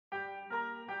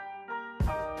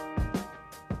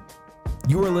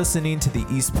You are listening to the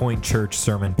East Point Church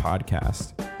Sermon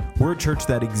Podcast. We're a church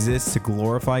that exists to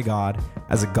glorify God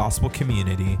as a gospel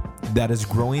community that is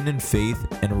growing in faith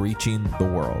and reaching the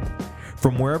world.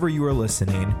 From wherever you are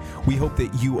listening, we hope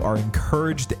that you are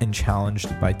encouraged and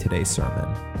challenged by today's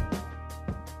sermon.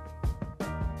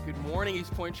 Good morning,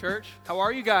 East Point Church. How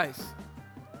are you guys?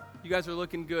 You guys are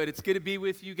looking good. It's good to be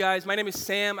with you guys. My name is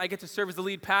Sam. I get to serve as the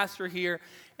lead pastor here.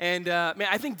 And man,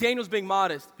 I think Daniel's being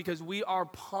modest because we are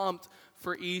pumped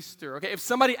for Easter. Okay, if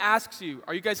somebody asks you,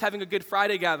 are you guys having a Good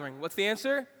Friday gathering? What's the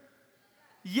answer?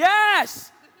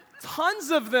 Yes!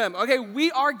 Tons of them. Okay,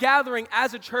 we are gathering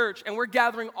as a church, and we're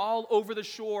gathering all over the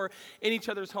shore in each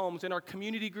other's homes, in our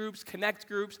community groups, connect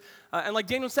groups. And like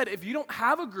Daniel said, if you don't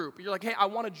have a group, you're like, hey, I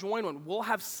want to join one, we'll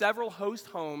have several host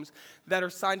homes that are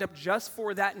signed up just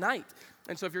for that night.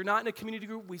 And so if you're not in a community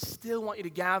group, we still want you to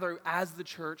gather as the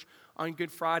church on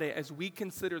Good Friday as we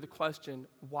consider the question,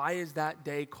 why is that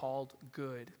day called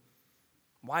good?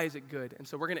 Why is it good? And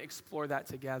so we're going to explore that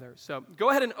together. So go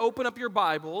ahead and open up your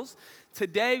Bibles.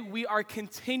 Today we are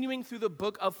continuing through the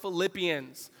book of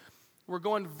Philippians. We're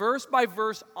going verse by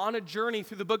verse on a journey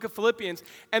through the book of Philippians.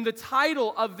 And the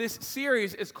title of this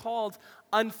series is called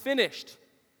Unfinished.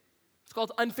 It's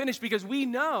called Unfinished because we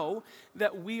know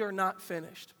that we are not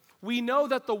finished. We know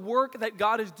that the work that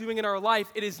God is doing in our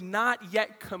life, it is not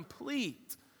yet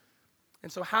complete.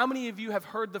 And so how many of you have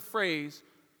heard the phrase,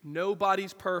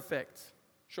 nobody's perfect?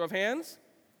 Show of hands?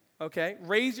 Okay.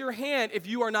 Raise your hand if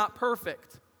you are not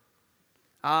perfect.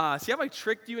 See how I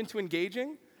tricked you into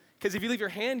engaging? Because if you leave your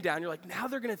hand down, you're like, now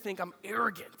they're going to think I'm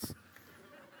arrogant.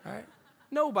 All right?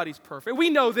 Nobody's perfect. We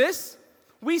know this.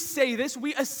 We say this.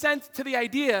 We assent to the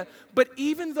idea. But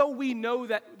even though we know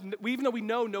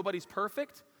nobody's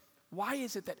perfect, why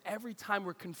is it that every time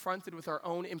we're confronted with our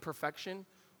own imperfection,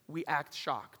 we act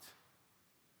shocked?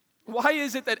 Why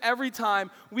is it that every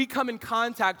time we come in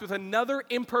contact with another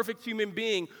imperfect human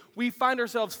being, we find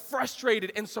ourselves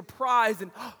frustrated and surprised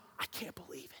and, I can't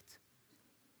believe it.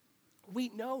 We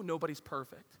know nobody's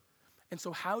perfect. And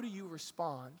so how do you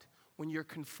respond when you're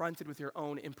confronted with your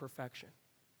own imperfection?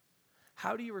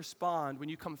 How do you respond when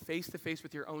you come face to face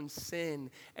with your own sin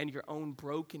and your own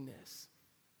brokenness?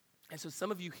 And so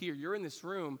some of you here, you're in this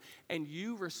room and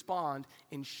you respond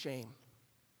in shame.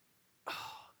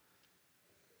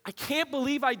 I can't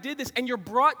believe I did this. And you're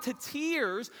brought to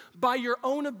tears by your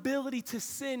own ability to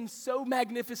sin so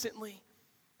magnificently.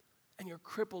 And you're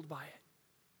crippled by it.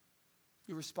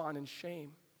 You respond in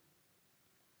shame.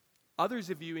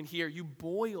 Others of you in here, you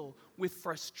boil with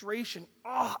frustration.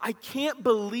 I can't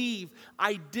believe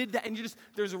I did that. And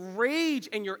there's rage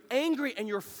and you're angry and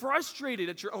you're frustrated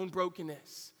at your own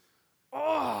brokenness.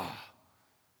 How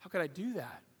could I do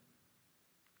that?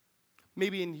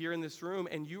 Maybe you're in this room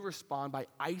and you respond by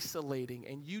isolating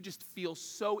and you just feel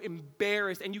so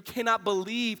embarrassed and you cannot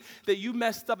believe that you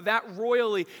messed up that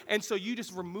royally, and so you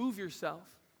just remove yourself.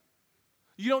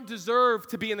 You don't deserve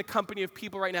to be in the company of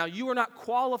people right now. You are not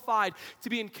qualified to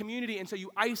be in community, and so you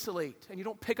isolate and you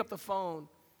don't pick up the phone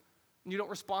and you don't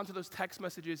respond to those text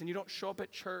messages and you don't show up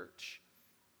at church.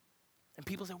 And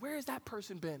people say, where has that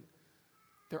person been?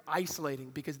 They're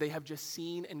isolating because they have just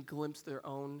seen and glimpsed their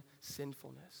own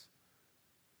sinfulness.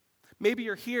 Maybe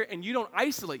you're here and you don't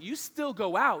isolate. You still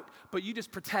go out, but you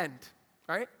just pretend,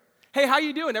 right? Hey, how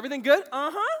you doing? Everything good?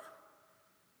 Uh-huh.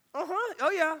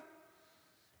 Oh, yeah.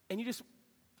 And you just,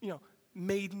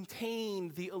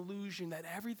 maintain the illusion that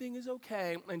everything is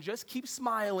okay and just keep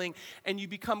smiling, and you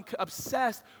become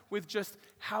obsessed with just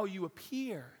how you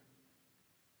appear.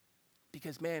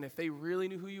 Because, man, if they really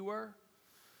knew who you were,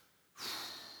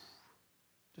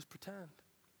 just pretend.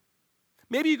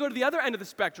 Maybe you go to the other end of the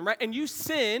spectrum, right? And you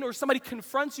sin, or somebody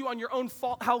confronts you on your own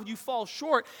fault, how you fall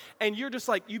short, and you're just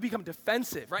like, you become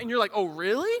defensive, right? And you're like, oh,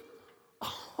 really?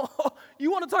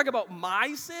 You want to talk about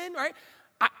my sin, right?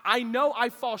 I know I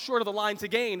fall short of the line to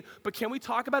gain, but can we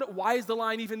talk about it? Why is the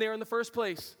line even there in the first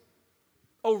place?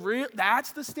 Oh, really?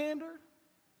 That's the standard?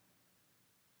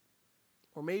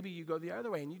 Or maybe you go the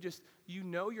other way and you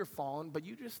know you're fallen, but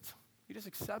you just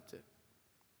accept it.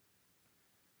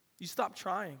 You stop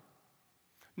trying.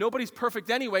 Nobody's perfect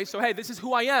anyway, so hey, this is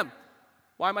who I am.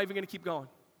 Why am I even going to keep going?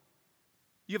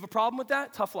 You have a problem with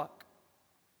that? Tough luck.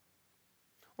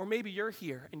 Or maybe you're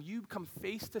here and you come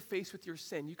face to face with your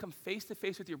sin. You come face to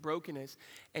face with your brokenness,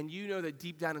 and you know that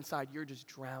deep down inside you're just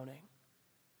drowning.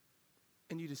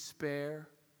 And you despair,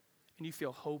 and you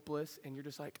feel hopeless, and you're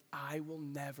just like, I will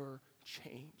never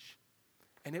change.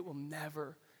 And it will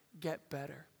never get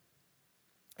better.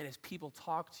 And as people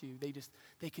talk to you,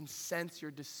 they can sense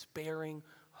your despairing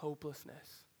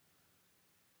hopelessness.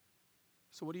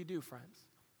 So what do you do, friends?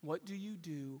 What do you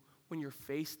do when you're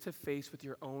face to face with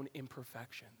your own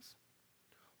imperfections?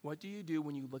 What do you do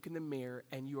when you look in the mirror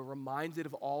and you are reminded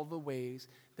of all the ways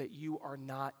that you are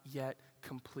not yet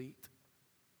complete?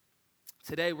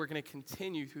 Today, we're going to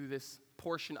continue through this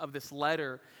portion of this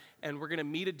letter, and we're going to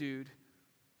meet a dude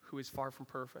who is far from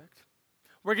perfect.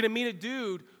 We're going to meet a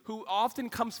dude who often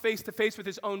comes face to face with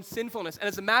his own sinfulness. And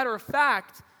as a matter of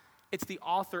fact, it's the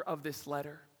author of this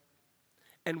letter.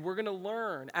 And we're going to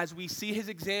learn, as we see his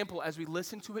example, as we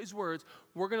listen to his words,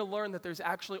 we're going to learn that there's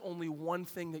actually only one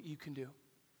thing that you can do.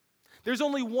 There's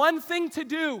only one thing to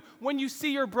do when you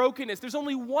see your brokenness. There's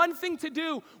only one thing to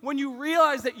do when you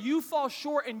realize that you fall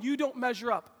short and you don't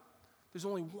measure up. There's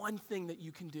only one thing that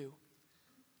you can do,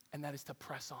 and that is to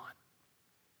press on.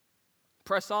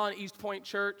 Press on, East Point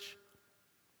Church.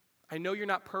 I know you're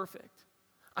not perfect.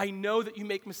 I know that you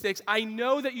make mistakes. I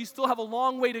know that you still have a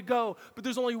long way to go, but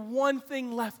there's only one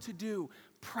thing left to do.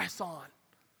 Press on.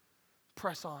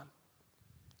 Press on.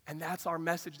 And that's our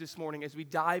message this morning as we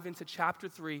dive into chapter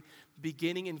 3,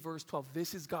 beginning in verse 12.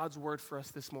 This is God's word for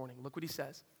us this morning. Look what he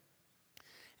says.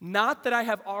 Not that I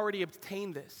have already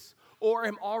obtained this or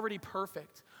am already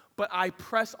perfect, but I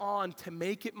press on to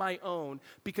make it my own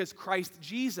because Christ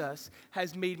Jesus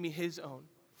has made me his own.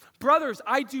 Brothers,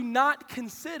 I do not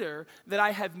consider that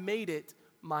I have made it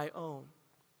my own.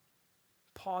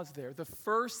 Pause there. The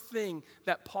first thing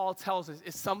that Paul tells us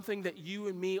is something that you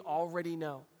and me already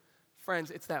know.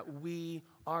 Friends, it's that we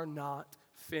are not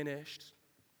finished.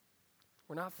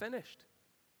 We're not finished.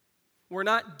 We're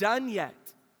not done yet.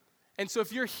 And so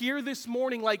if you're here this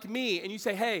morning like me and you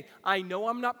say, hey, I know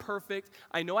I'm not perfect,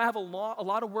 I know I have a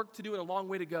lot of work to do and a long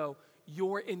way to go,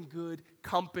 you're in good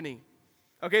company.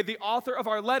 Okay, the author of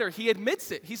our letter, he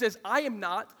admits it. He says, I am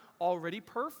not already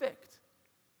perfect.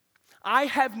 I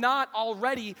have not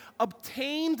already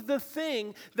obtained the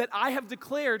thing that I have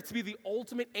declared to be the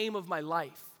ultimate aim of my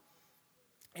life.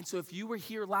 And so if you were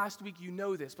here last week, you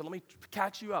know this, but let me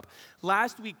catch you up.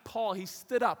 Last week, Paul, he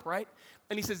stood up, right?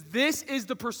 And he says, this is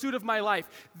the pursuit of my life.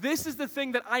 This is the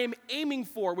thing that I am aiming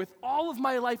for with all of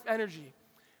my life energy,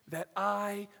 that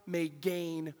I may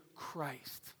gain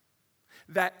Christ,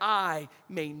 that I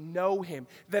may know him,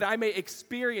 that I may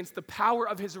experience the power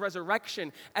of his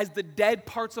resurrection as the dead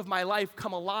parts of my life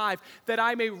come alive, that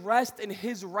I may rest in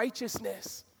his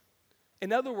righteousness.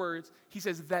 In other words, he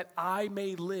says, that I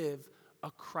may live a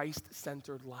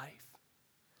Christ-centered life.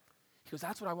 He goes,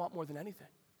 that's what I want more than anything.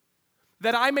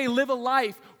 That I may live a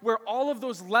life where all of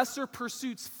those lesser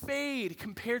pursuits fade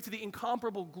compared to the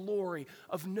incomparable glory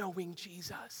of knowing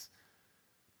Jesus.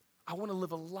 I want to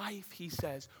live a life, he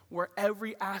says, where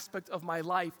every aspect of my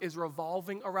life is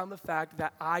revolving around the fact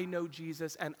that I know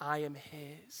Jesus and I am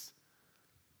his.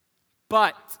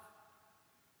 But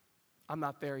I'm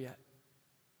not there yet.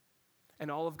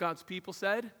 And all of God's people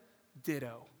said,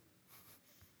 ditto.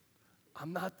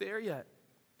 I'm not there yet.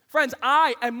 Friends,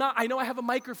 I know I have a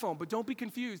microphone, but don't be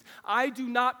confused. I do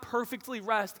not perfectly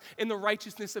rest in the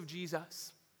righteousness of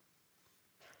Jesus.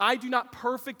 I do not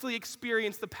perfectly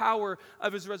experience the power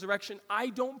of his resurrection. I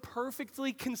don't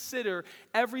perfectly consider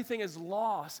everything as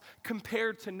loss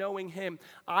compared to knowing him.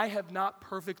 I have not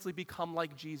perfectly become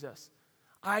like Jesus.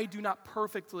 I do not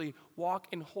perfectly walk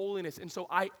in holiness. And so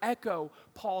I echo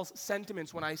Paul's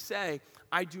sentiments when I say,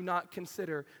 I do not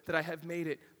consider that I have made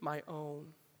it my own.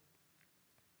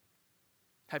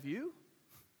 Have you?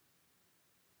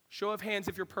 Show of hands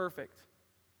if you're perfect.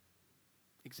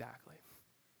 Exactly.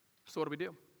 So what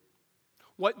do?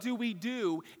 What do we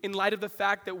do in light of the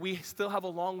fact that we still have a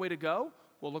long way to go?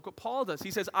 Well, look what Paul does.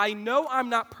 He says, I know I'm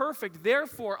not perfect,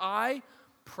 therefore I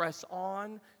press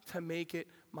on to make it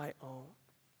my own.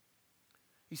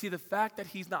 You see, the fact that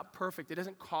he's not perfect, it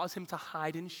doesn't cause him to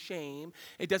hide in shame.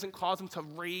 It doesn't cause him to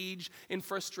rage in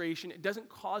frustration. It doesn't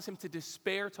cause him to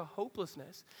despair, to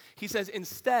hopelessness. He says,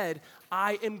 instead,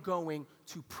 I am going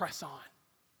to press on.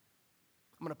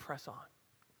 I'm going to press on.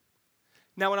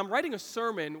 Now, when I'm writing a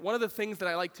sermon, one of the things that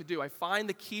I like to do, I find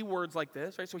the key words like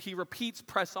this, right? So he repeats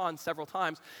press on several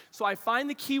times. So I find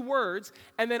the key words,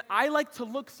 and then I like to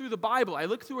look through the Bible. I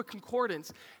look through a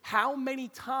concordance. How many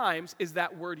times is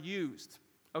that word used?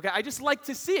 Okay, I just like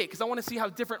to see it because I want to see how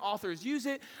different authors use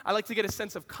it. I like to get a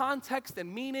sense of context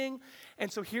and meaning. And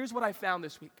so here's what I found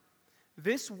this week.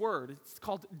 This word, it's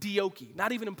called dioki.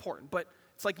 Not even important, but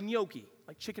it's like gnocchi,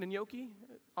 like chicken and gnocchi,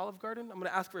 Olive Garden. I'm going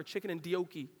to ask for a chicken and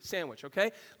gnocchi sandwich,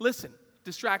 okay? Listen,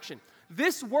 distraction.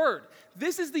 This word,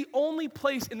 this is the only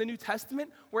place in the New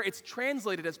Testament where it's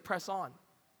translated as press on.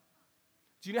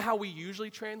 Do you know how we usually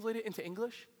translate it into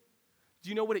English? Do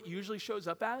you know what it usually shows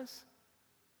up as?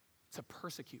 To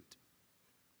persecute,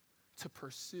 to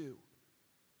pursue.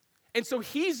 And so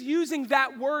he's using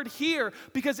that word here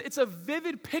because it's a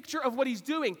vivid picture of what he's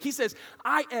doing. He says,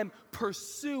 I am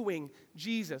pursuing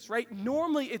Jesus, right?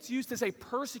 Normally it's used to say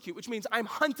persecute, which means I'm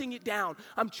hunting it down,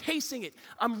 I'm chasing it,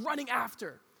 I'm running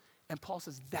after. And Paul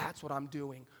says, that's what I'm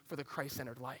doing for the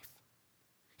Christ-centered life.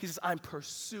 He says, I'm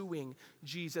pursuing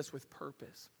Jesus with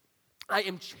purpose. I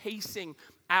am chasing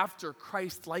after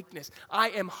Christ likeness. I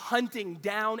am hunting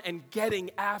down and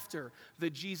getting after the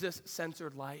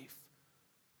Jesus-centered life.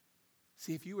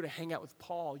 See, if you were to hang out with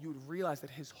Paul, you would realize that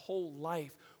his whole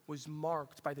life was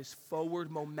marked by this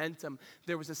forward momentum.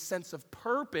 There was a sense of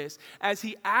purpose as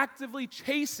he actively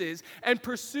chases and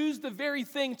pursues the very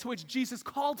thing to which Jesus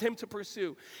called him to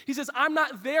pursue. He says, I'm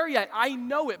not there yet. I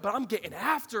know it, but I'm getting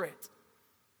after it.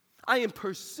 I am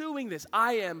pursuing this.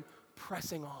 I am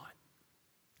pressing on.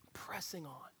 Pressing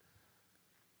on.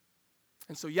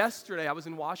 And so yesterday, I was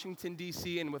in Washington,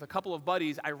 D.C., and with a couple of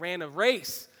buddies, I ran a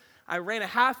race. I ran a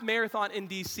half marathon in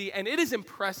D.C., and it is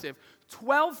impressive.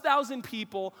 12,000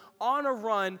 people on a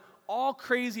run, all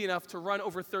crazy enough to run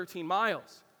over 13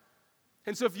 miles.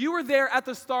 And so if you were there at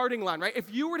the starting line, right,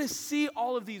 if you were to see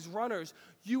all of these runners,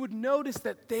 you would notice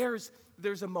that there's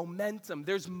a momentum,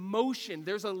 there's motion,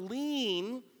 there's a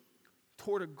lean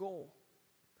toward a goal.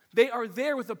 They are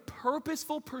there with a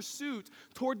purposeful pursuit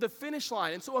toward the finish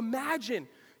line. And so imagine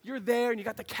you're there and you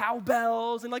got the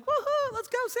cowbells and like, woohoo, let's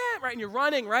go, Sam, right? And you're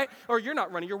running, right? Or you're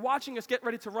not running, you're watching us get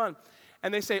ready to run.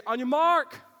 And they say, on your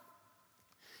mark,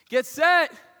 get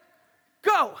set,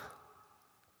 go.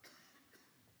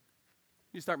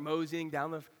 You start moseying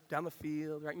down the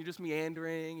field, right? And you're just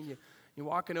meandering and you're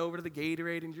walking over to the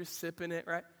Gatorade and you're just sipping it,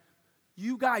 right?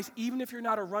 You guys, even if you're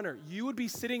not a runner, you would be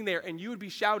sitting there and you would be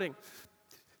shouting,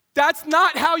 that's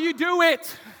not how you do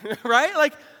it, right?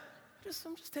 Like,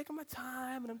 I'm just taking my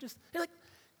time, and you're like,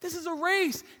 this is a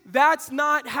race. That's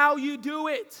not how you do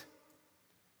it.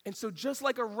 And so just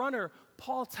like a runner,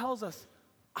 Paul tells us,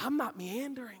 I'm not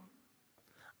meandering.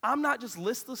 I'm not just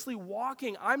listlessly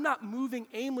walking. I'm not moving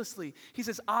aimlessly. He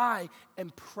says, I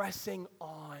am pressing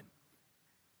on.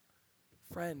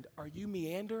 Friend, are you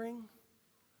meandering?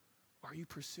 Or are you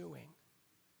pursuing?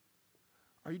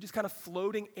 Are you just kind of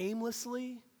floating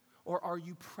aimlessly? Or are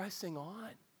you pressing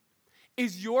on?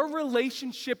 Is your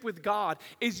relationship with God,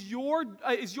 is your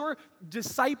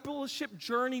discipleship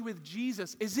journey with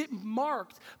Jesus, is it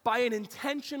marked by an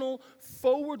intentional,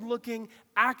 forward-looking,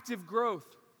 active growth?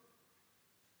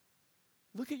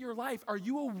 Look at your life. Are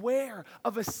you aware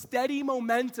of a steady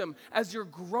momentum as you're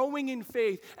growing in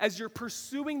faith, as you're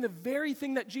pursuing the very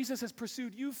thing that Jesus has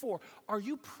pursued you for? Are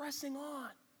you pressing on?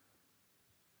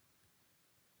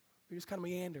 You're just kind of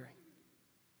meandering.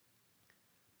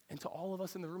 And to all of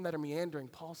us in the room that are meandering,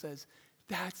 Paul says,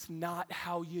 that's not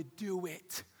how you do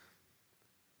it.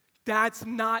 That's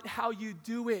not how you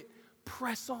do it.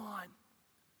 Press on.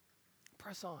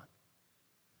 Press on.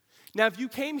 Now, if you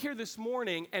came here this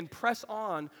morning and press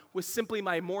on was simply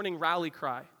my morning rally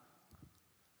cry,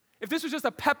 if this was just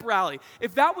a pep rally,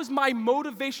 if that was my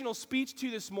motivational speech to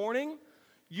you this morning,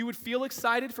 you would feel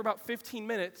excited for about 15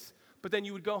 minutes, but then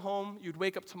you would go home, you'd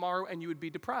wake up tomorrow, and you would be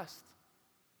depressed.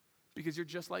 Because you're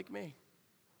just like me.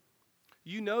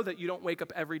 You know that you don't wake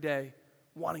up every day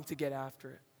wanting to get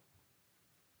after it.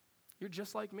 You're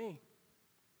just like me.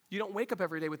 You don't wake up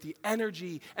every day with the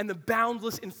energy and the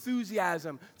boundless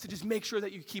enthusiasm to just make sure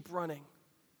that you keep running.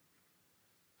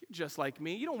 You're just like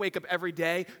me. You don't wake up every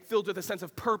day filled with a sense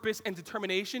of purpose and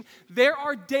determination. There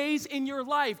are days in your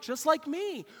life, just like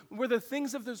me, where the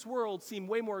things of this world seem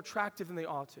way more attractive than they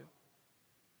ought to.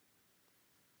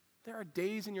 There are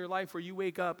days in your life where you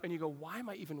wake up and you go, why am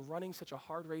I even running such a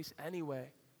hard race anyway?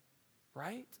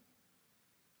 Right?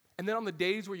 And then on the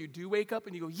days where you do wake up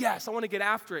and you go, yes, I want to get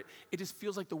after it, it just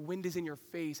feels like the wind is in your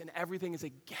face and everything is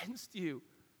against you.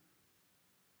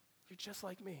 You're just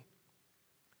like me.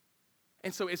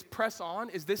 And so is press on?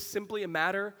 Is this simply a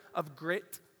matter of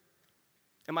grit?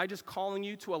 Am I just calling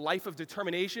you to a life of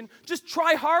determination? Just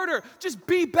try harder. Just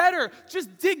be better.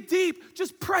 Just dig deep.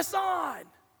 Just press on.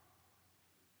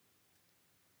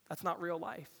 That's not real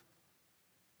life.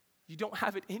 You don't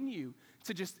have it in you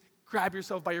to just grab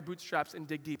yourself by your bootstraps and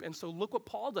dig deep. And so look what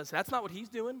Paul does. That's not what he's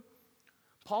doing.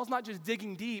 Paul's not just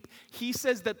digging deep. He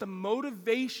says that the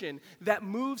motivation that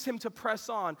moves him to press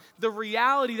on, the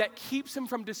reality that keeps him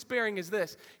from despairing is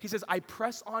this. He says, I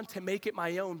press on to make it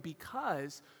my own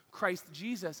because Christ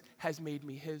Jesus has made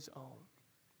me his own.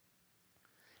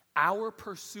 Our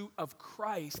pursuit of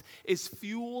Christ is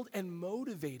fueled and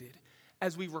motivated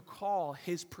as we recall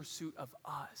his pursuit of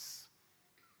us.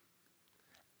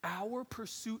 Our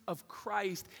pursuit of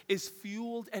Christ is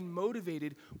fueled and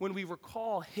motivated when we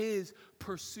recall his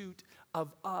pursuit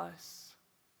of us.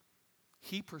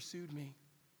 He pursued me.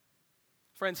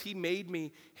 Friends, he made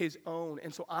me his own,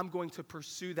 and so I'm going to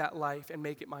pursue that life and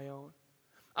make it my own.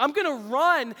 I'm going to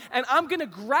run and I'm going to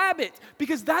grab it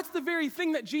because that's the very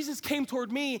thing that Jesus came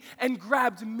toward me and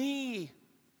grabbed me.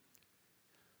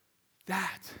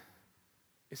 That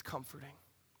is comforting.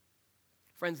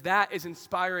 Friends, that is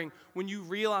inspiring when you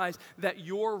realize that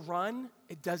your run,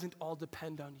 it doesn't all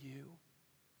depend on you.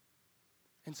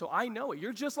 And so I know it.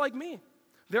 You're just like me.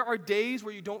 There are days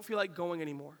where you don't feel like going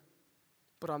anymore.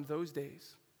 But on those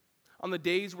days, on the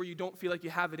days where you don't feel like you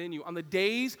have it in you, on the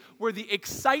days where the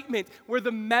excitement, where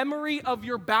the memory of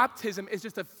your baptism is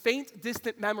just a faint,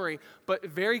 distant memory, but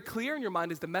very clear in your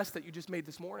mind is the mess that you just made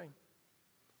this morning.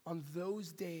 On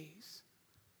those days,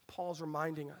 Paul's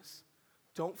reminding us,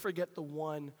 don't forget the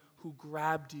one who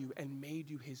grabbed you and made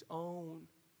you his own.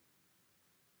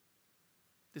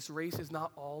 This race is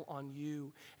not all on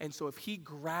you. And so if he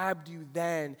grabbed you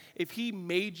then, if he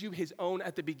made you his own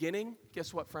at the beginning,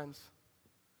 guess what, friends?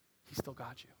 He still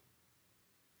got you.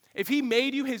 If he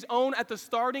made you his own at the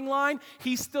starting line,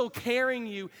 he's still carrying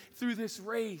you through this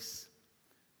race.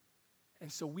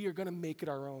 And so we are going to make it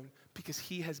our own because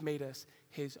he has made us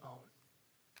his own.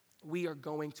 We are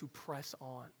going to press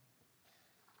on.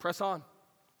 Press on.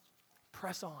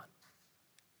 Press on.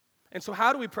 And so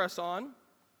how do we press on?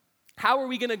 How are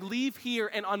we going to leave here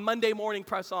and on Monday morning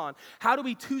press on? How do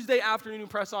we Tuesday afternoon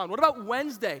press on? What about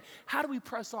Wednesday? How do we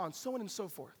press on? So on and so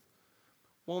forth.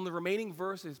 Well, in the remaining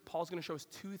verses, Paul's going to show us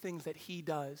two things that he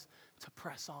does to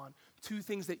press on. Two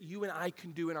things that you and I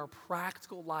can do in our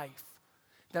practical life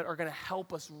that are going to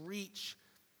help us reach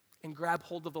and grab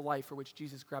hold of the life for which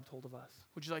Jesus grabbed hold of us.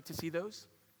 Would you like to see those?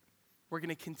 We're going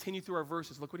to continue through our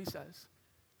verses. Look what he says.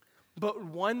 But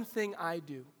one thing I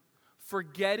do,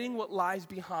 forgetting what lies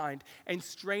behind and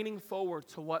straining forward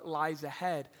to what lies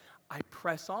ahead, I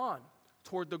press on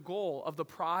toward the goal of the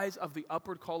prize of the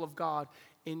upward call of God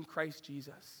in Christ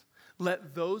Jesus.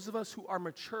 Let those of us who are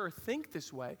mature think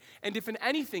this way, and if in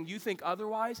anything you think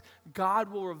otherwise,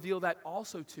 God will reveal that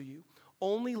also to you.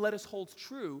 Only let us hold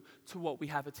true to what we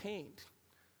have attained.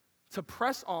 To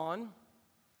press on,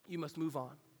 you must move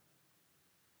on.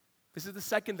 This is the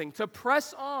second thing. To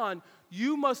press on,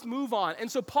 you must move on. And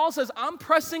so Paul says, I'm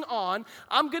pressing on,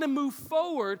 I'm going to move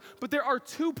forward, but there are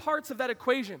two parts of that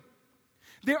equation.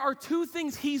 There are two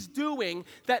things he's doing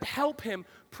that help him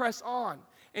press on.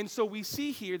 And so we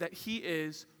see here that he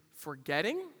is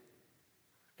forgetting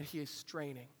and he is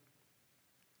straining.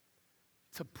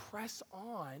 To press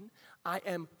on, I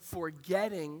am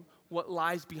forgetting what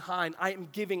lies behind. I am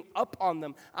giving up on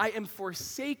them. I am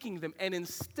forsaking them. And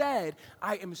instead,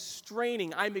 I am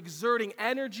straining. I'm exerting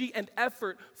energy and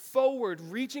effort forward,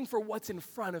 reaching for what's in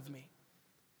front of me.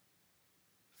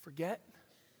 Forget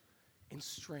and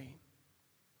strain.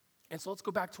 And so let's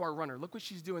go back to our runner. Look what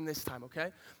she's doing this time,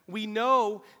 okay? We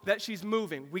know that she's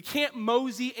moving. We can't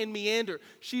mosey and meander.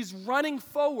 She's running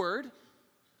forward,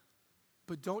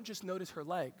 but don't just notice her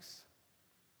legs.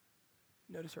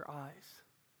 Notice her eyes.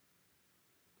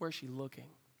 Where's she looking?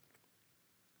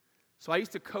 So I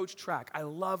used to coach track. I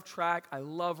love track. I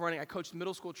love running. I coached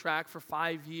middle school track for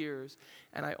 5 years,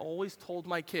 and I always told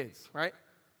my kids, right?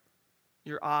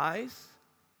 Your eyes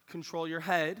control your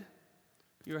head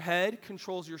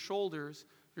controls your shoulders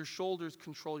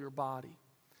control your body.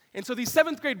 And so these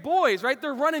 7th grade boys, right,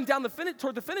 they're running down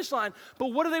toward the finish line, but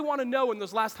what do they want to know in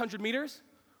those last 100 meters?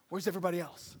 Where's everybody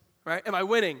else, right? Am I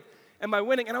winning? Am I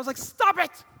winning? And I was like, stop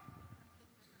it!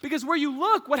 Because where you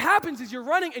look, what happens is you're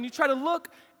running and you try to look,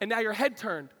 and now your head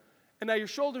turned, and now your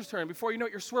shoulders turned. Before you know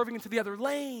it, you're swerving into the other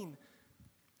lane,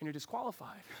 and you're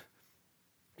disqualified.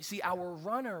 You see, our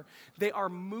runner, they are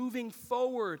moving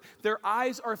forward. Their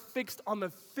eyes are fixed on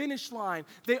the finish line.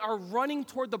 They are running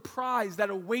toward the prize that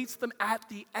awaits them at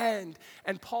the end.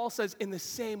 And Paul says, in the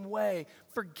same way,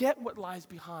 forget what lies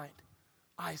behind.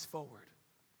 Eyes forward.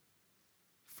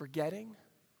 Forgetting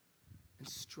and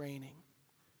straining.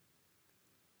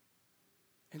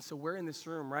 And so we're in this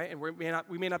room, right? And we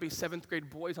may not be 7th grade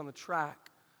boys on the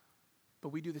track, but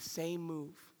we do the same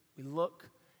move. We look,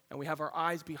 and we have our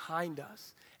eyes behind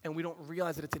us, and we don't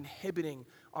realize that it's inhibiting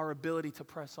our ability to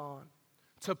press on.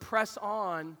 To press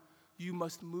on, you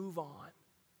must move on.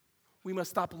 We must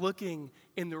stop looking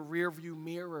in the rearview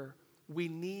mirror. We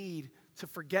need to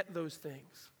forget those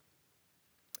things.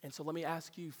 And so let me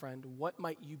ask you, friend, what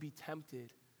might you be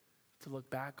tempted to look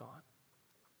back on?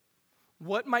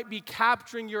 What might be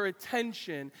capturing your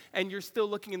attention and you're still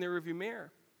looking in the rearview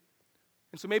mirror?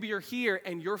 And so maybe you're here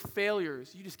and your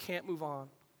failures, you just can't move on.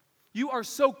 You are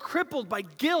so crippled by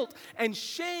guilt and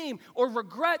shame or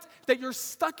regret that you're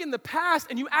stuck in the past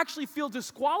and you actually feel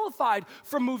disqualified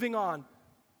from moving on.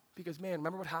 Because, man,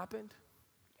 remember what happened?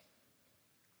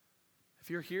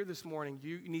 you're here this morning,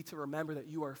 you need to remember that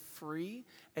you are free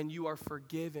and you are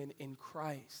forgiven in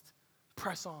Christ.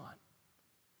 Press on.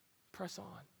 Press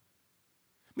on.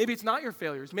 Maybe it's not your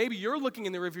failures. Maybe you're looking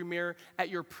in the rearview mirror at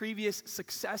your previous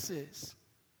successes.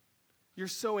 You're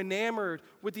so enamored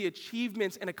with the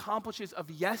achievements and accomplishments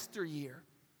of yesteryear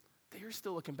that you're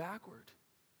still looking backward.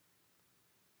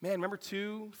 Man, remember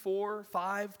 2, 4,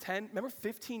 5, 10, remember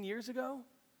 15 years ago?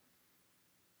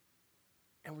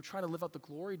 And we're trying to live out the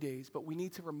glory days, but we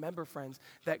need to remember, friends,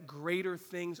 that greater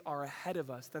things are ahead of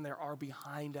us than there are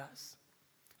behind us.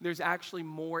 There's actually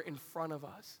more in front of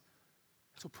us.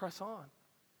 So press on.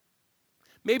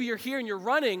 Maybe you're here and you're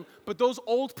running, but those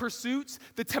old pursuits,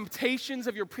 the temptations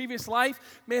of your previous life,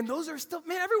 man, those are still,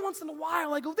 man, every once in a while,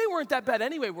 like, oh, they weren't that bad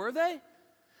anyway, were they?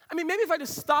 I mean, maybe if I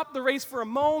just stopped the race for a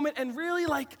moment and really,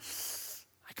 I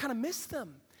kind of miss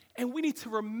them. And we need to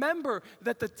remember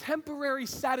that the temporary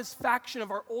satisfaction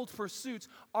of our old pursuits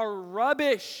are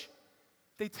rubbish.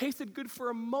 They tasted good for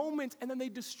a moment, and then they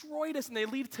destroyed us, and they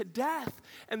lead to death.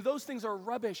 And those things are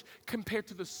rubbish compared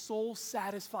to the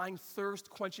soul-satisfying,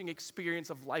 thirst-quenching experience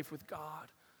of life with God.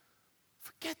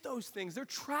 Forget those things. They're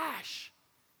trash.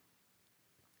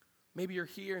 Maybe you're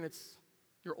here, and it's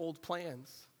your old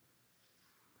plans.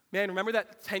 Man, remember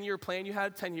that 10-year plan you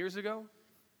had 10 years ago?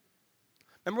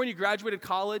 Remember when you graduated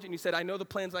college, and you said, I know the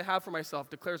plans I have for myself,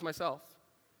 declares myself.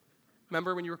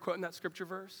 Remember when you were quoting that scripture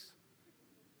verse?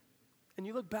 And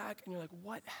you look back and you're like,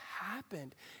 what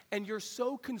happened? And you're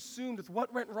so consumed with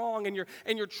what went wrong, and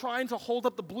you're trying to hold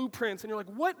up the blueprints, and you're like,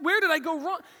 where did I go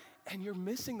wrong? And you're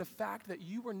missing the fact that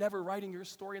you were never writing your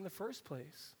story in the first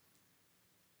place.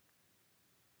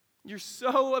 You're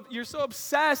so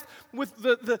obsessed with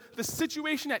the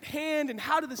situation at hand and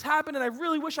how did this happen, and I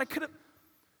really wish I could have.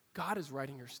 God is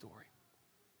writing your story.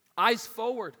 Eyes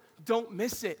forward. Don't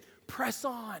miss it. Press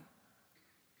on.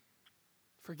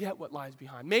 Forget what lies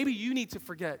behind. Maybe you need to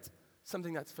forget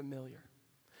something that's familiar.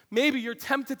 Maybe you're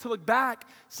tempted to look back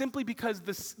simply because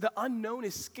the unknown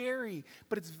is scary,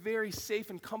 but it's very safe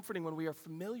and comforting when we are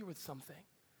familiar with something.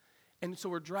 And so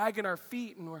we're dragging our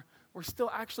feet, and we're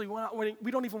still actually,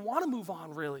 we don't even want to move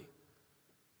on, really,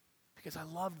 because I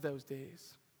loved those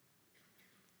days.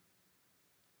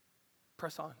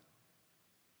 Press on.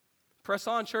 Press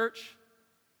on, church.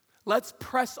 Let's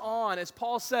press on. As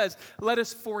Paul says, let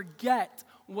us forget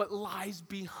what lies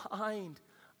behind.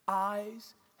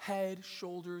 Eyes, head,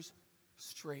 shoulders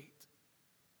straight.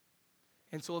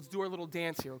 And so let's do our little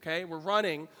dance here, okay? We're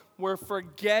running. We're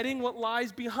forgetting what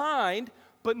lies behind.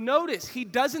 But notice, he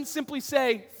doesn't simply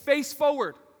say, face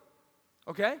forward,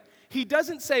 okay? He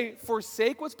doesn't say,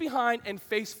 forsake what's behind and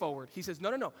face forward. He says,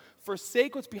 no.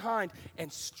 Forsake what's behind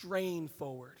and strain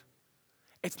forward.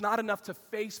 It's not enough to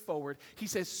face forward. He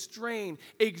says, strain,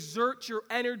 exert your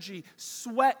energy,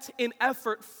 sweat in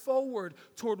effort forward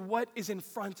toward what is in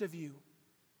front of you.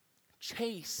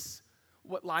 Chase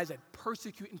what lies ahead.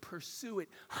 Persecute and pursue it.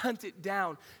 Hunt it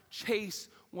down. Chase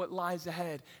what lies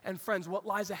ahead. And friends, what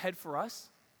lies ahead for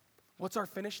us? What's our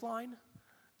finish line?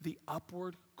 The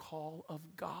upward call of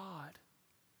God.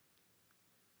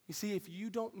 You see, if you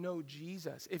don't know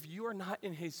Jesus, if you are not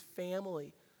in his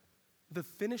family, the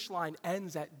finish line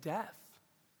ends at death.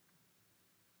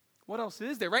 What else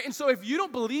is there, right? And so if you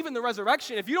don't believe in the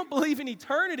resurrection, if you don't believe in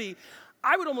eternity,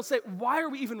 I would almost say, why are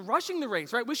we even rushing the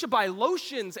race, right? We should buy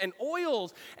lotions and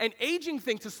oils and aging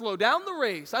things to slow down the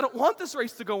race. I don't want this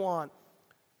race to go on.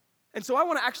 And so I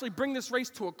want to actually bring this race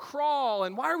to a crawl.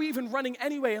 And why are we even running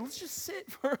anyway? And let's just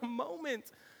sit for a moment,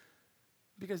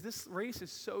 because this race is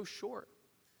so short.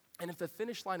 And if the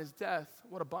finish line is death,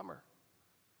 what a bummer.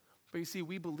 But you see,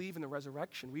 we believe in the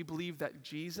resurrection. We believe that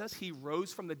Jesus, he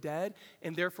rose from the dead,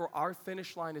 and therefore our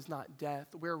finish line is not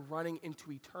death. We're running into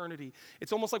eternity.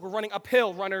 It's almost like we're running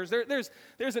uphill, runners.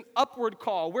 There's an upward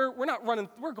call. We're not running,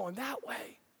 we're going that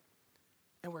way.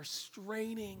 And we're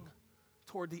straining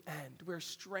toward the end. We're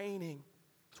straining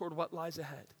toward what lies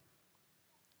ahead.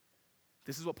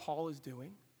 This is what Paul is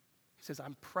doing. He says,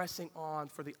 I'm pressing on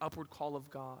for the upward call of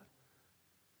God.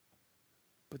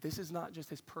 But this is not just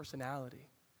his personality.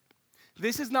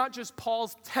 This is not just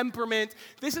Paul's temperament.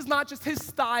 This is not just his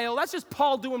style. That's just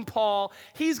Paul doing Paul.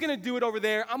 He's going to do it over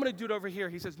there. I'm going to do it over here.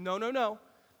 He says, no.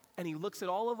 And he looks at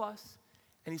all of us,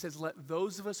 and he says, let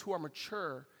those of us who are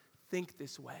mature think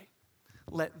this way.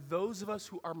 Let those of us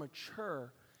who are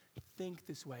mature think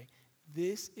this way.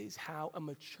 This is how a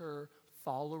mature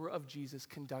follower of Jesus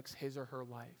conducts his or her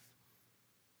life.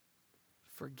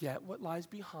 Forget what lies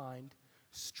behind.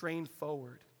 Strain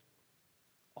forward.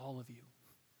 All of you.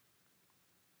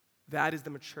 That is the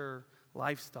mature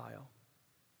lifestyle.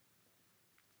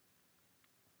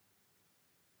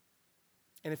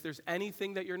 And if there's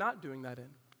anything that you're not doing that in,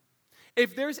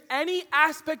 if there's any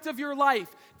aspect of your life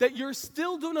that you're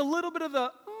still doing a little bit of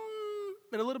the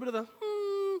and a little bit of the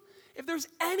if there's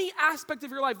any aspect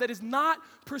of your life that is not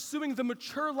pursuing the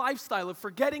mature lifestyle of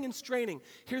forgetting and straining,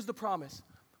 here's the promise.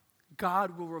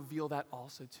 God will reveal that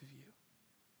also to you.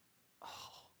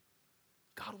 Oh,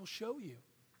 God will show you.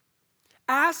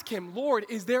 Ask him, Lord,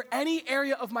 is there any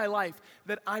area of my life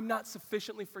that I'm not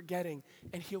sufficiently forgetting?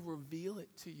 And he'll reveal it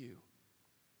to you.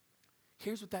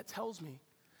 Here's what that tells me.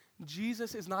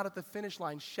 Jesus is not at the finish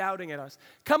line shouting at us,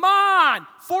 come on,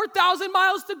 4,000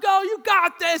 miles to go, you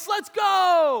got this, let's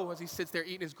go, as he sits there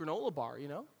eating his granola bar, you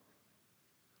know?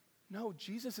 No,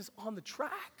 Jesus is on the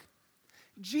track.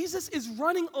 Jesus is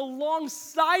running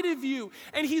alongside of you,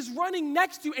 and he's running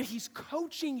next to you, and he's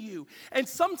coaching you. And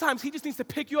sometimes he just needs to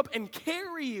pick you up and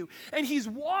carry you, and he's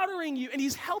watering you, and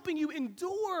he's helping you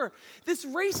endure. This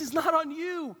race is not on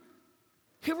you.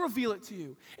 He'll reveal it to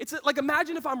you. It's like,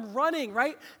 imagine if I'm running,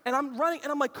 right? And I'm running,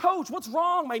 and I'm like, Coach, what's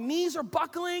wrong? My knees are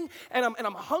buckling, and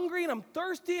I'm hungry, and I'm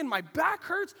thirsty, and my back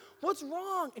hurts. What's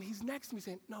wrong? And he's next to me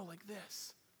saying, no, like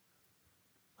this.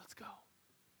 Let's go.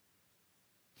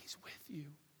 He's with you.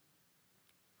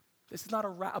 This is not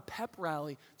a pep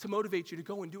rally to motivate you to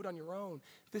go and do it on your own.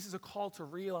 This is a call to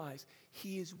realize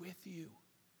he is with you.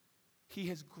 He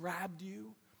has grabbed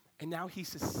you, and now he's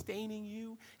sustaining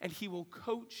you, and he will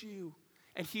coach you.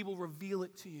 And he will reveal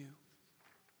it to you.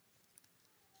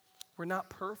 We're not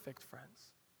perfect, friends.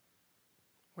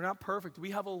 We're not perfect.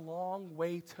 We have a long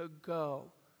way to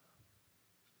go.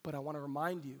 But I want to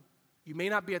remind you, you may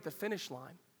not be at the finish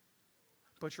line,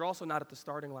 but you're also not at the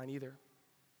starting line either.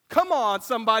 Come on,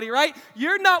 somebody, right?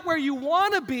 You're not where you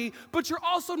want to be, but you're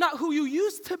also not who you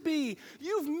used to be.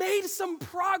 You've made some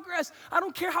progress. I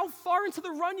don't care how far into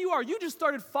the run you are. You just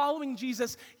started following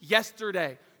Jesus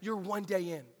yesterday. You're one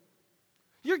day in.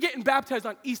 You're getting baptized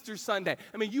on Easter Sunday.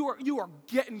 I mean, you are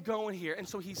getting going here. And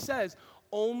so he says,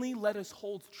 only let us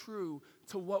hold true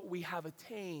to what we have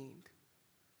attained.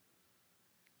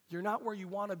 You're not where you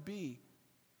want to be.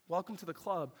 Welcome to the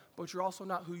club, but you're also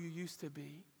not who you used to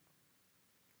be.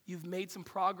 You've made some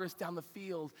progress down the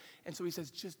field. And so he says,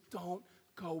 just don't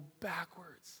go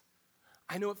backwards.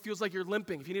 I know it feels like you're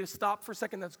limping. If you need to stop for a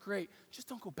second, that's great. Just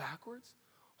don't go backwards.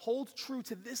 Hold true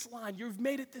to this line. You've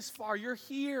made it this far. You're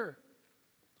here.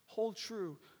 Hold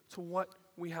true to what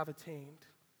we have attained.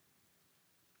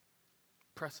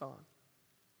 Press on.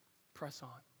 Press on.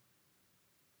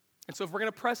 And so if we're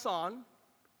going to press on,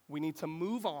 we need to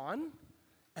move on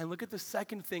and look at the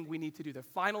second thing we need to do. The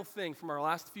final thing from our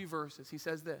last few verses. He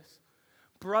says this,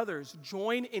 brothers,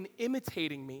 join in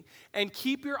imitating me and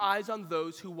keep your eyes on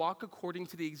those who walk according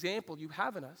to the example you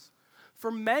have in us. For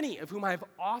many of whom I have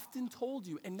often told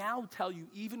you, and now tell you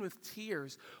even with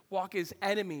tears, walk as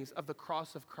enemies of the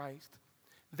cross of Christ.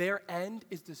 Their end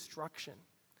is destruction.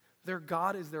 Their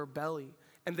God is their belly,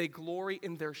 and they glory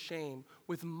in their shame,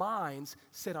 with minds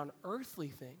set on earthly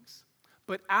things.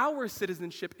 But our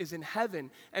citizenship is in heaven,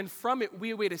 and from it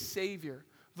we await a Savior,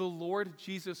 the Lord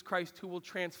Jesus Christ, who will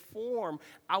transform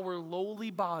our lowly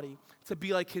body to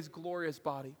be like his glorious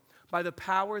body, by the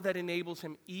power that enables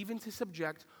him even to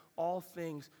subject all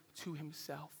things to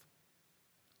himself.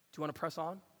 Do you want to press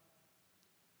on?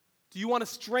 Do you want to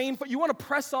strain? You want to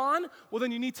press on? Well,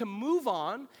 then you need to move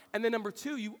on. And then number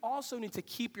two, you also need to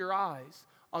keep your eyes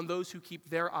on those who keep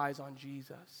their eyes on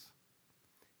Jesus.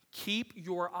 Keep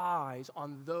your eyes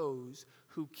on those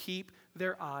who keep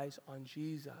their eyes on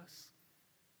Jesus.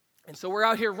 And so we're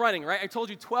out here running, right? I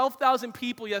told you 12,000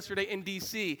 people yesterday in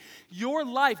D.C. Your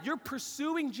life, you're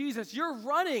pursuing Jesus, you're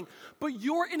running, but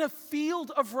you're in a field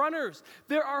of runners.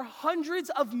 There are hundreds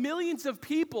of millions of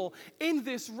people in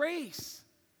this race.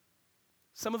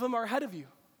 Some of them are ahead of you.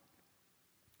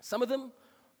 Some of them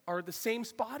are at the same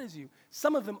spot as you.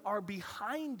 Some of them are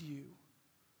behind you.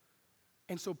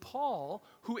 And so Paul,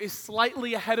 who is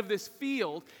slightly ahead of this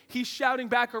field, he's shouting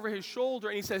back over his shoulder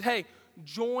and he says, hey,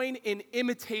 join in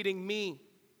imitating me,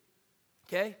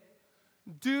 okay?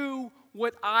 Do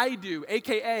what I do,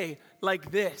 a.k.a.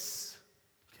 like this,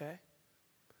 okay?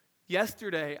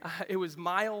 Yesterday, it was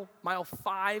mile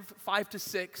 5 to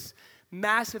 6,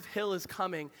 massive hill is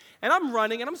coming, and I'm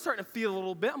running, and I'm starting to feel a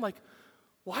little bit. I'm like,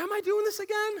 why am I doing this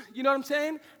again? You know what I'm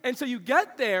saying? And so you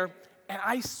get there, and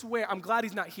I swear, I'm glad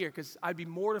he's not here, because I'd be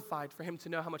mortified for him to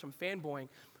know how much I'm fanboying,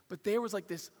 but there was like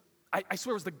this, I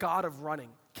swear it was the God of running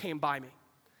came by me. And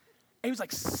he was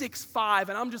like 6'5",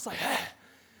 and I'm just like,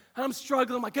 and I'm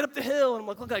struggling. I'm like, get up the hill. And I'm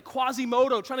like, look like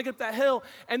Quasimodo trying to get up that hill.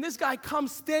 And this guy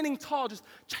comes standing tall, just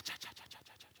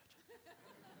cha-cha-cha-cha-cha-cha-cha.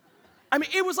 I mean,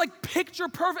 it was like picture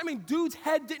perfect. I mean, dude's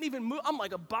head didn't even move. I'm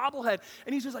like a bobblehead.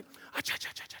 And he's just like,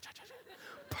 cha-cha-cha-cha-cha-cha.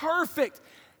 perfect.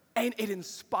 And it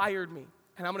inspired me.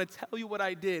 And I'm going to tell you what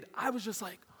I did. I was just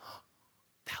like, oh,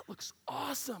 that looks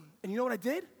awesome. And you know what I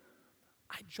did?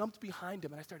 I jumped behind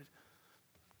him and I started,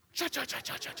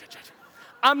 cha-cha-cha-cha-cha-cha-cha.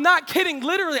 I'm not kidding.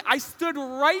 Literally, I stood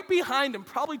right behind him,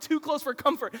 probably too close for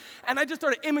comfort. And I just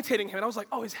started imitating him. And I was like,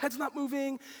 oh, his head's not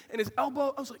moving. And his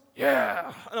elbow, I was like,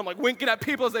 yeah. And I'm like winking at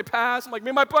people as they pass. I'm like, me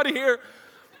and my buddy here,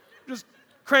 just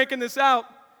cranking this out.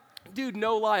 Dude,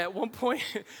 no lie. At one point,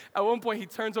 he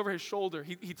turns over his shoulder.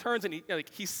 He turns and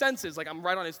he senses like I'm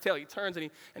right on his tail. He turns and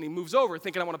he moves over,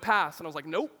 thinking I want to pass. And I was like,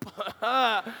 nope.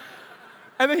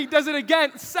 And then he does it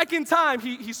again. Second time,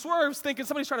 he swerves, thinking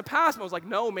somebody's trying to pass him. I was like,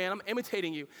 no, man, I'm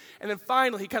imitating you. And then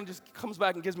finally, he kind of just comes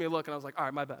back and gives me a look. And I was like, all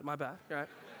right, my bad. All right.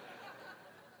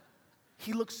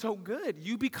 He looks so good.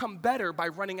 You become better by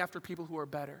running after people who are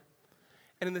better.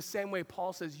 And in the same way,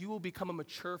 Paul says, you will become a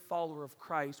mature follower of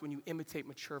Christ when you imitate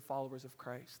mature followers of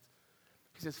Christ.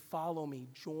 He says, follow me,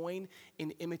 join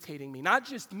in imitating me. Not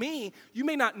just me, you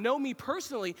may not know me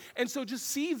personally, and so just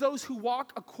see those who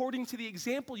walk according to the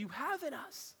example you have in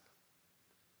us.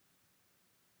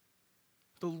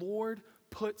 The Lord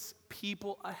puts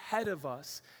people ahead of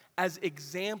us as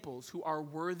examples who are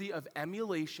worthy of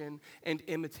emulation and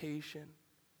imitation.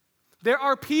 There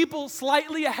are people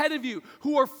slightly ahead of you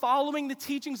who are following the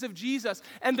teachings of Jesus,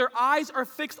 and their eyes are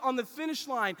fixed on the finish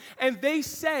line, and they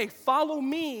say, follow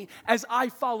me as I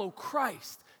follow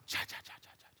Christ.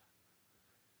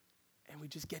 And we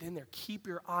just get in there. Keep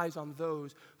your eyes on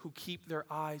those who keep their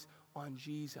eyes on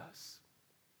Jesus.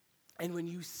 And when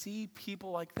you see people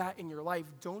like that in your life,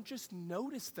 don't just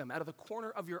notice them out of the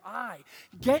corner of your eye.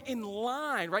 Get in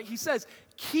line, right? He says,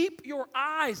 keep your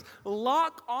eyes,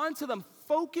 lock onto them,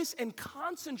 focus and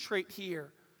concentrate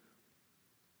here.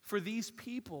 For these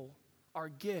people are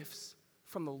gifts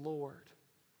from the Lord.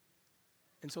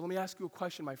 And so let me ask you a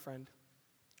question, my friend.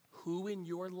 Who in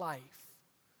your life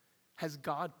has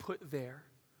God put there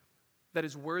that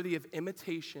is worthy of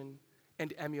imitation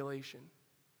and emulation?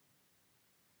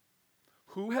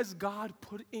 Who has God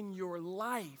put in your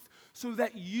life so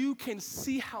that you can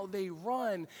see how they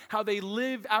run, how they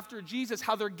live after Jesus,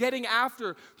 how they're getting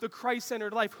after the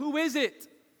Christ-centered life? Who is it?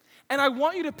 And I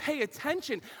want you to pay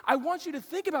attention. I want you to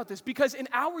think about this because in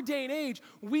our day and age,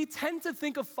 we tend to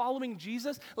think of following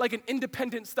Jesus like an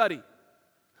independent study.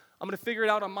 I'm going to figure it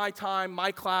out on my time,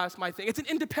 my class, my thing. It's an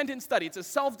independent study. It's a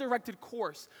self-directed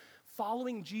course.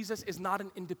 Following Jesus is not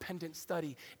an independent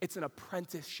study. It's an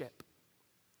apprenticeship.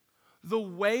 The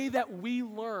way that we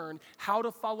learn how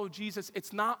to follow Jesus,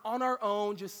 it's not on our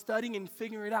own, just studying and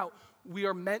figuring it out. We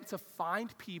are meant to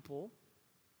find people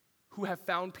who have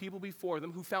found people before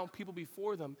them,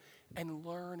 and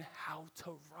learn how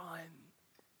to run.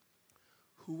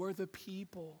 Who are the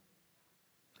people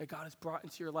that God has brought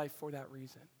into your life for that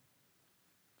reason?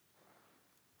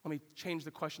 Let me change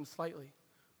the question slightly.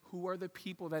 Who are the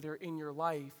people that are in your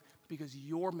life because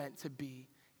you're meant to be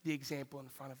the example in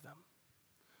front of them?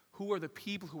 Who are the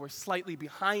people who are slightly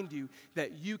behind you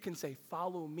that you can say,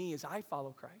 follow me as I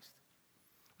follow Christ?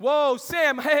 Whoa,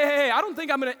 Sam, hey, I don't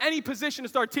think I'm in any position to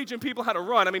start teaching people how to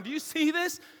run. I mean, do you see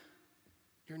this?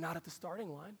 You're not at the starting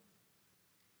line.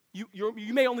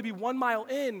 You may only be 1 mile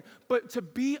in, but to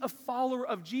be a follower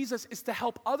of Jesus is to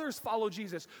help others follow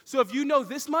Jesus. So if you know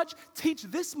this much, teach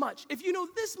this much. If you know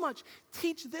this much,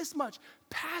 teach this much.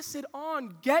 Pass it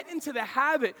on. Get into the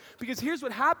habit. Because here's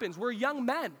what happens. We're young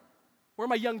men. Where are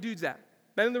my young dudes at?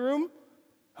 Men in the room?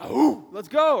 Oh, let's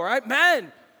go, all right?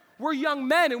 Men. We're young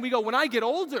men, and we go, when I get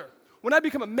older, when I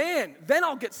become a man, then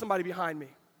I'll get somebody behind me.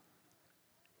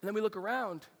 And then we look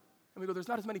around, and we go, there's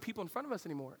not as many people in front of us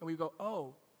anymore. And we go,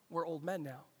 oh, we're old men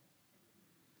now.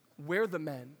 We're the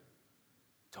men.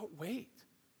 Don't wait.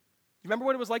 You remember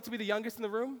what it was like to be the youngest in the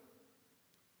room?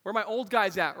 Where are my old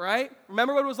guys at, right?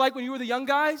 Remember what it was like when you were the young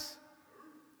guys?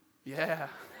 Yeah.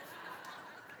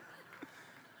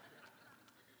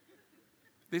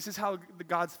 This is how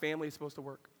God's family is supposed to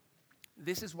work.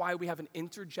 This is why we have an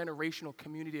intergenerational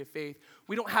community of faith.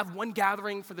 We don't have one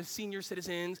gathering for the senior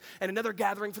citizens and another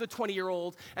gathering for the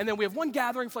 20-year-olds, and then we have one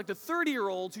gathering for like the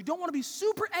 30-year-olds who don't want to be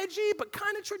super edgy but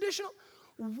kind of traditional.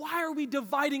 Why are we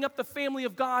dividing up the family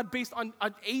of God based on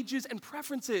ages and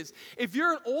preferences? If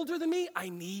you're older than me, I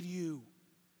need you.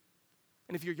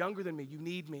 And if you're younger than me, you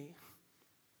need me.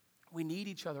 We need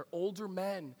each other. Older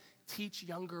men teach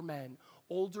younger men.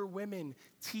 Older women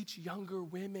teach younger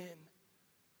women.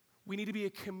 We need to be a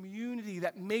community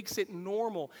that makes it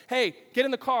normal. Hey, get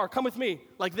in the car, come with me,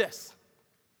 like this.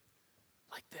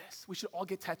 Like this. We should all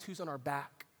get tattoos on our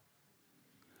back.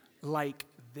 Like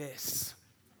this.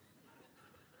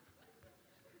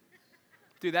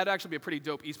 Dude, that'd actually be a pretty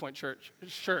dope East Point Church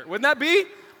shirt. Wouldn't that be?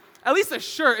 At least a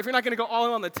shirt if you're not going to go all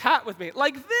in on the tat with me.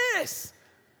 Like this.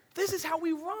 This is how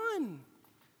we run.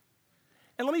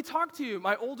 And let me talk to you,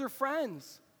 my older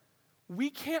friends. We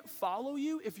can't follow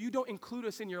you if you don't include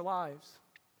us in your lives.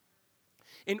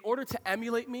 In order to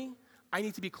emulate me, I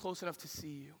need to be close enough to see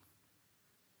you.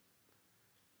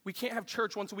 We can't have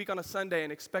church once a week on a Sunday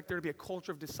and expect there to be a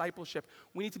culture of discipleship.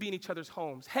 We need to be in each other's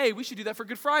homes. Hey, we should do that for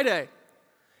Good Friday.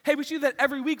 Hey, we should do that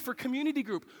every week for community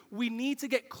group. We need to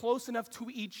get close enough to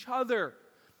each other.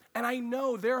 And I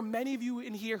know there are many of you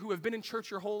in here who have been in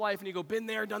church your whole life and you go, been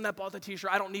there, done that, bought the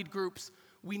t-shirt. I don't need groups.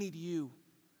 We need you.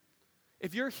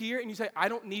 If you're here and you say, I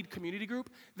don't need community group,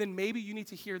 then maybe you need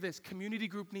to hear this. Community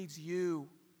group needs you.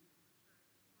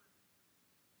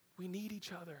 We need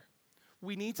each other.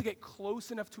 We need to get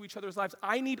close enough to each other's lives.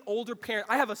 I need older parents.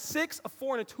 I have a 6, a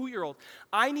 4, and a 2-year-old.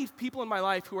 I need people in my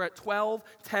life who are at 12,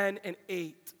 10, and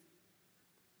 8.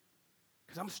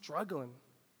 Because I'm struggling.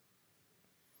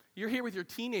 You're here with your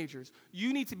teenagers.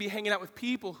 You need to be hanging out with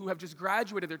people who have just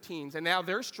graduated their teens, and now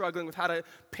they're struggling with how to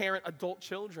parent adult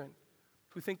children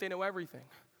who think they know everything.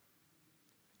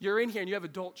 You're in here and you have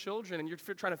adult children and you're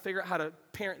trying to figure out how to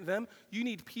parent them. You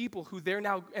need people who they're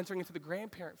now entering into the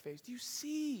grandparent phase. Do you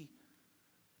see?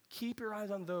 Keep your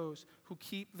eyes on those who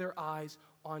keep their eyes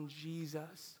on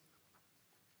Jesus.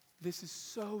 This is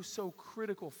so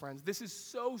critical, friends. This is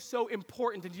so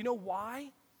important. And do you know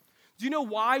why? Do you know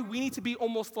why we need to be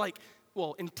almost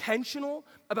intentional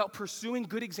about pursuing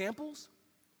good examples?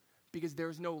 Because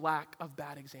there's no lack of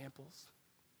bad examples.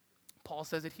 Paul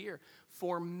says it here.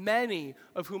 For many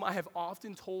of whom I have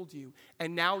often told you,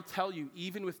 and now tell you,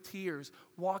 even with tears,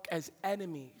 walk as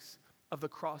enemies of the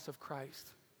cross of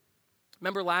Christ.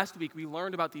 Remember last week we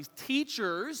learned about these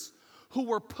teachers who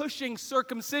were pushing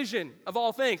circumcision of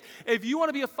all things. If you want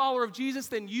to be a follower of Jesus,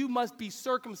 then you must be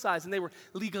circumcised. And they were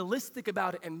legalistic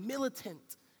about it and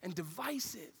militant and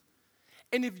divisive.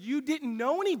 And if you didn't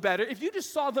know any better, if you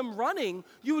just saw them running,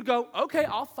 you would go, okay,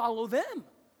 I'll follow them.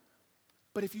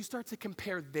 But if you start to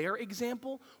compare their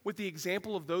example with the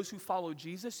example of those who follow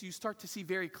Jesus, you start to see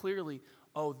very clearly,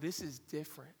 oh, this is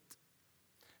different.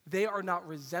 They are not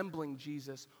resembling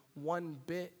Jesus one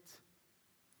bit.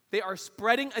 They are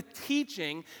spreading a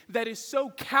teaching that is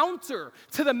so counter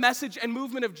to the message and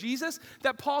movement of Jesus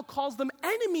that Paul calls them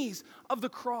enemies of the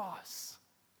cross.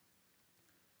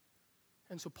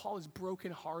 And so Paul is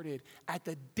brokenhearted at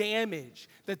the damage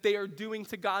that they are doing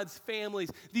to God's families.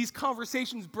 These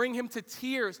conversations bring him to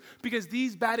tears because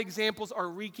these bad examples are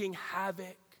wreaking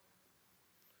havoc.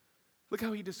 Look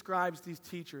how he describes these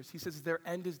teachers. He says their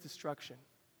end is destruction.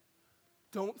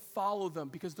 Don't follow them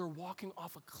because they're walking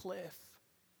off a cliff.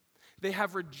 They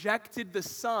have rejected the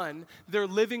Son. They're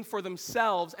living for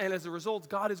themselves, and as a result,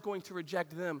 God is going to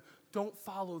reject them. Don't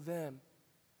follow them.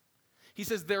 He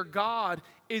says their God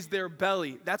is their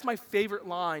belly. That's my favorite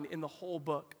line in the whole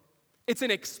book. It's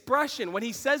an expression. When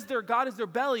he says their God is their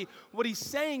belly, what he's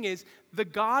saying is the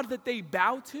God that they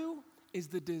bow to is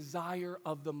the desire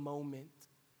of the moment.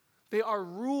 They are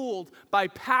ruled by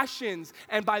passions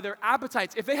and by their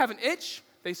appetites. If they have an itch,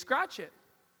 they scratch it.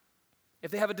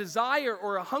 If they have a desire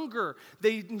or a hunger,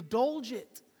 they indulge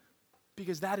it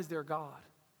because that is their God.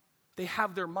 They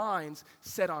have their minds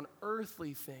set on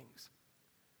earthly things.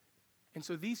 And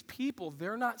so these people,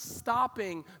 they're not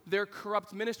stopping their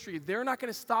corrupt ministry. They're not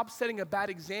going to stop setting a bad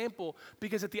example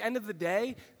because at the end of the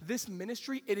day, this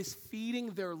ministry, it is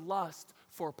feeding their lust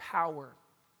for power.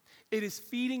 It is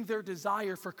feeding their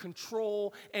desire for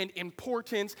control and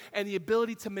importance and the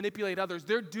ability to manipulate others.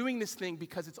 They're doing this thing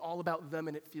because it's all about them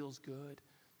and it feels good.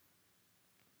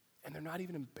 And they're not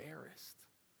even embarrassed.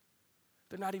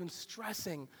 They're not even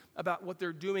stressing about what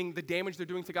they're doing, the damage they're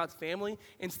doing to God's family.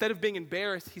 Instead of being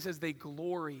embarrassed, he says they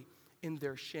glory in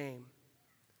their shame.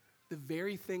 The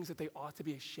very things that they ought to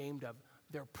be ashamed of,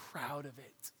 they're proud of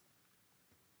it.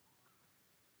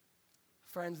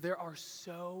 Friends, there are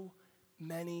so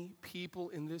many people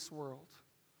in this world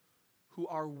who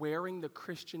are wearing the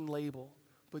Christian label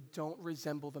but don't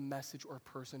resemble the message or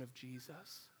person of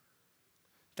Jesus.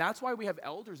 That's why we have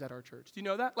elders at our church. Do you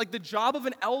know that? Like the job of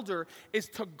an elder is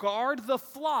to guard the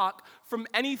flock from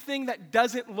anything that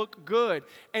doesn't look good.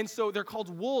 And so they're called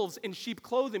wolves in sheep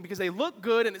clothing because they look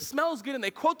good and it smells good and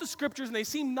they quote the scriptures and they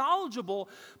seem knowledgeable.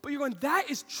 But you're going, that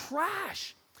is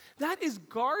trash. That is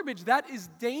garbage. That is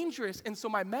dangerous. And so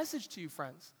my message to you,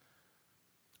 friends,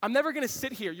 I'm never going to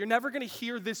sit here. You're never going to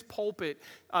hear this pulpit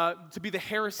to be the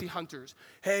heresy hunters.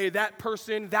 Hey, that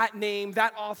person, that name,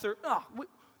 that author.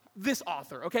 This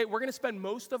author, okay? We're going to spend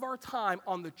most of our time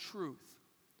on the truth.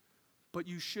 But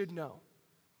you should know,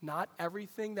 not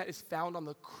everything that is found on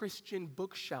the Christian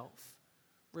bookshelf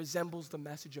resembles the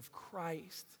message of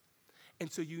Christ.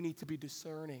 And so you need to be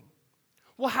discerning.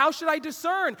 Well, how should I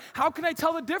discern? How can I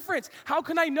tell the difference? How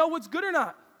can I know what's good or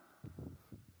not?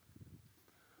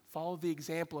 Follow the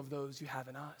example of those you have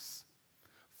in us.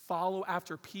 Follow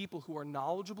after people who are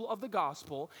knowledgeable of the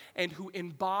gospel and who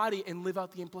embody and live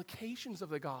out the implications of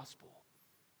the gospel.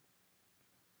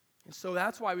 And so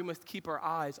that's why we must keep our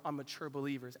eyes on mature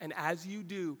believers. And as you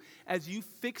do, as you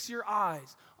fix your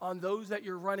eyes on those that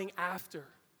you're running after,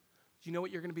 do you know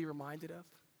what you're going to be reminded of?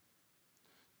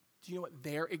 Do you know what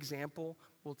their example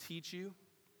will teach you?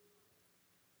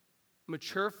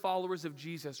 Mature followers of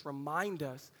Jesus remind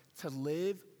us to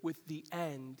live with the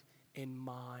end in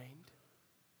mind.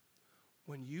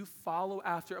 When you follow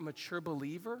after a mature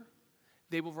believer,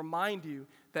 they will remind you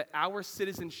that our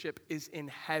citizenship is in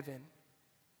heaven.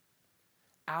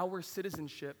 Our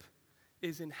citizenship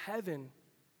is in heaven.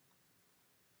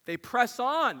 They press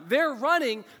on. They're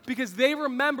running because they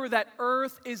remember that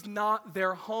earth is not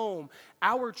their home.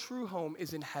 Our true home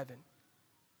is in heaven.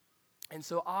 And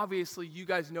so obviously you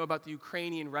guys know about the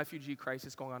Ukrainian refugee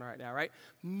crisis going on right now, right?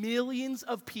 Millions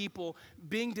of people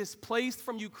being displaced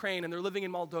from Ukraine, and they're living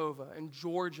in Moldova and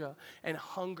Georgia and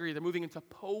Hungary. They're moving into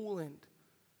Poland.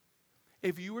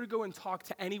 If you were to go and talk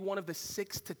to any one of the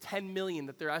 6 to 10 million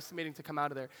that they're estimating to come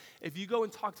out of there, if you go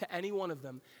and talk to any one of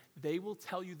them, they will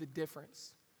tell you the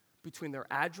difference between their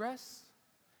address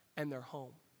and their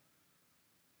home.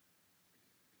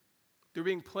 They're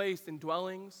being placed in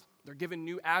dwellings. They're given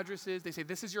new addresses. They say,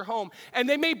 this is your home. And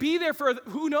they may be there for,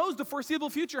 who knows, the foreseeable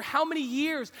future, how many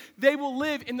years they will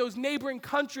live in those neighboring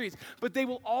countries. But they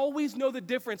will always know the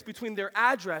difference between their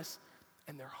address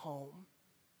and their home.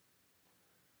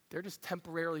 They're just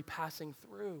temporarily passing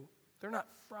through. They're not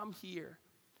from here.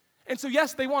 And so,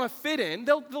 yes, they want to fit in.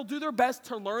 They'll do their best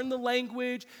to learn the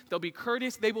language. They'll be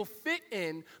courteous. They will fit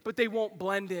in, but they won't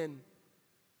blend in.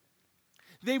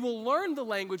 They will learn the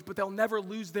language, but they'll never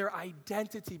lose their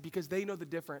identity because they know the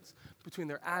difference between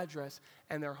their address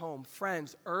and their home.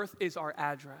 Friends, earth is our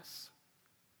address,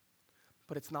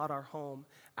 but it's not our home.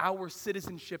 Our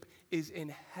citizenship is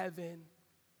in heaven.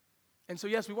 And so,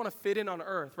 yes, we want to fit in on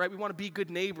earth, right? We want to be good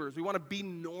neighbors. We want to be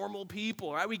normal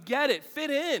people, right? We get it.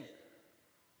 Fit in.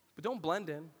 But don't blend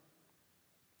in.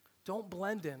 Don't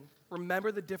blend in.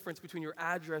 Remember the difference between your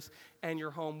address and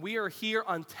your home. We are here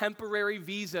on temporary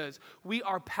visas. We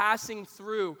are passing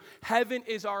through. Heaven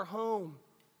is our home.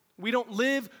 We don't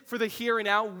live for the here and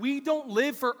now. We don't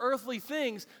live for earthly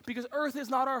things because earth is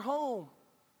not our home.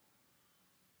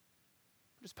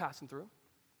 We're just passing through.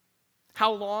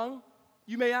 How long,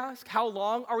 you may ask? How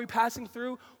long are we passing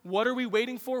through? What are we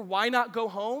waiting for? Why not go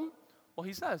home? Well,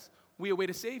 he says, we await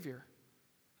a Savior,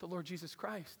 the Lord Jesus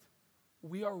Christ.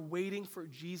 We are waiting for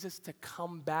Jesus to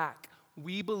come back.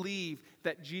 We believe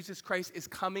that Jesus Christ is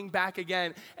coming back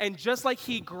again. And just like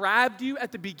he grabbed you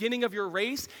at the beginning of your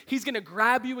race, he's going to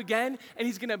grab you again, and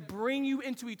he's going to bring you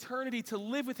into eternity to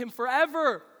live with him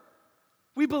forever.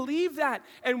 We believe that.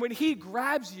 And when he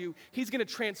grabs you, he's going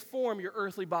to transform your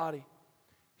earthly body.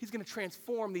 He's going to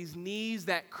transform these knees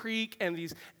that creak and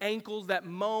these ankles that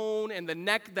moan and the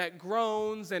neck that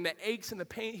groans and the aches and the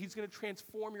pain. He's going to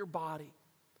transform your body.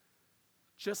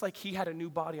 Just like he had a new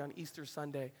body on Easter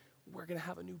Sunday, we're going to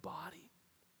have a new body.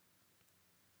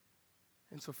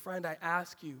 And so, friend, I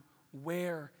ask you,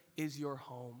 where is your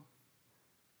home?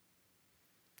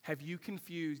 Have you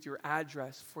confused your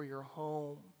address for your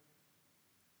home?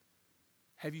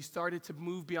 Have you started to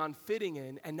move beyond fitting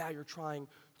in, and now you're trying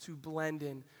to blend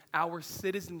in? Our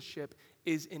citizenship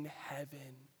is in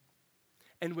heaven.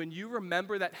 And when you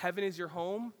remember that heaven is your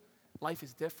home, life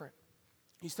is different.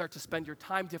 You start to spend your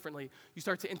time differently. You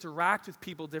start to interact with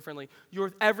people differently.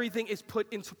 Everything is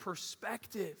put into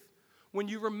perspective. When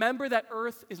you remember that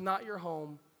earth is not your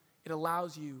home, it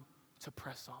allows you to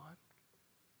press on.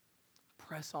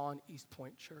 Press on, East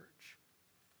Point Church.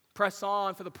 Press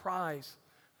on for the prize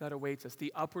that awaits us,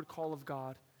 the upward call of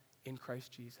God in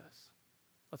Christ Jesus.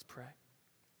 Let's pray.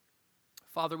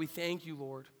 Father, we thank you,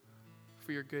 Lord,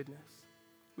 for your goodness.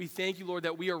 We thank you, Lord,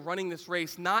 that we are running this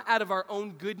race not out of our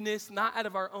own goodness, not out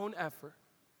of our own effort,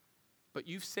 but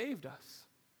you've saved us.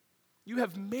 You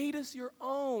have made us your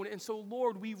own. And so,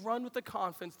 Lord, we run with the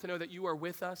confidence to know that you are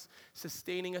with us,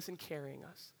 sustaining us and carrying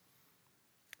us.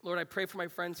 Lord, I pray for my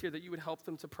friends here that you would help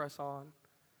them to press on,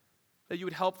 that you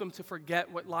would help them to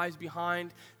forget what lies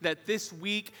behind, that this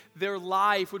week their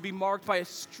life would be marked by a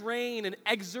strain, an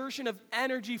exertion of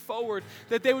energy forward,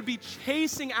 that they would be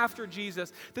chasing after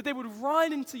Jesus, that they would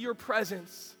run into your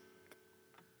presence.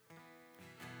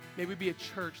 May we be a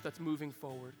church that's moving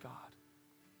forward, God,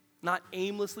 not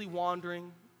aimlessly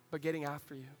wandering, but getting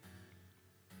after you.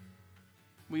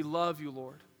 We love you,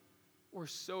 Lord. We're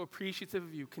so appreciative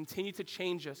of you. Continue to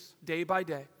change us day by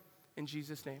day. In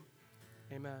Jesus' name,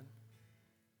 amen.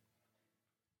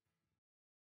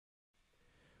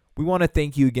 We want to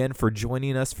thank you again for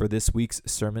joining us for this week's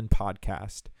sermon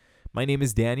podcast. My name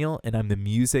is Daniel, and I'm the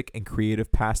music and creative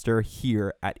pastor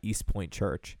here at East Point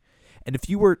Church. And if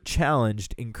you were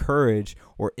challenged, encouraged,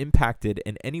 or impacted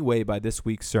in any way by this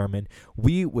week's sermon,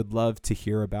 we would love to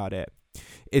hear about it.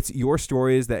 It's your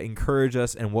stories that encourage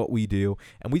us in what we do,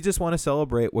 and we just want to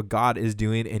celebrate what God is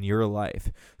doing in your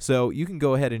life. So you can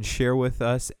go ahead and share with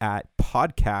us at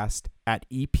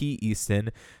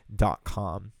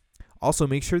podcast@epeaston.com. Also,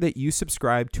 make sure that you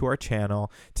subscribe to our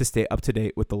channel to stay up to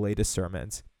date with the latest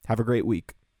sermons. Have a great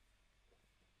week.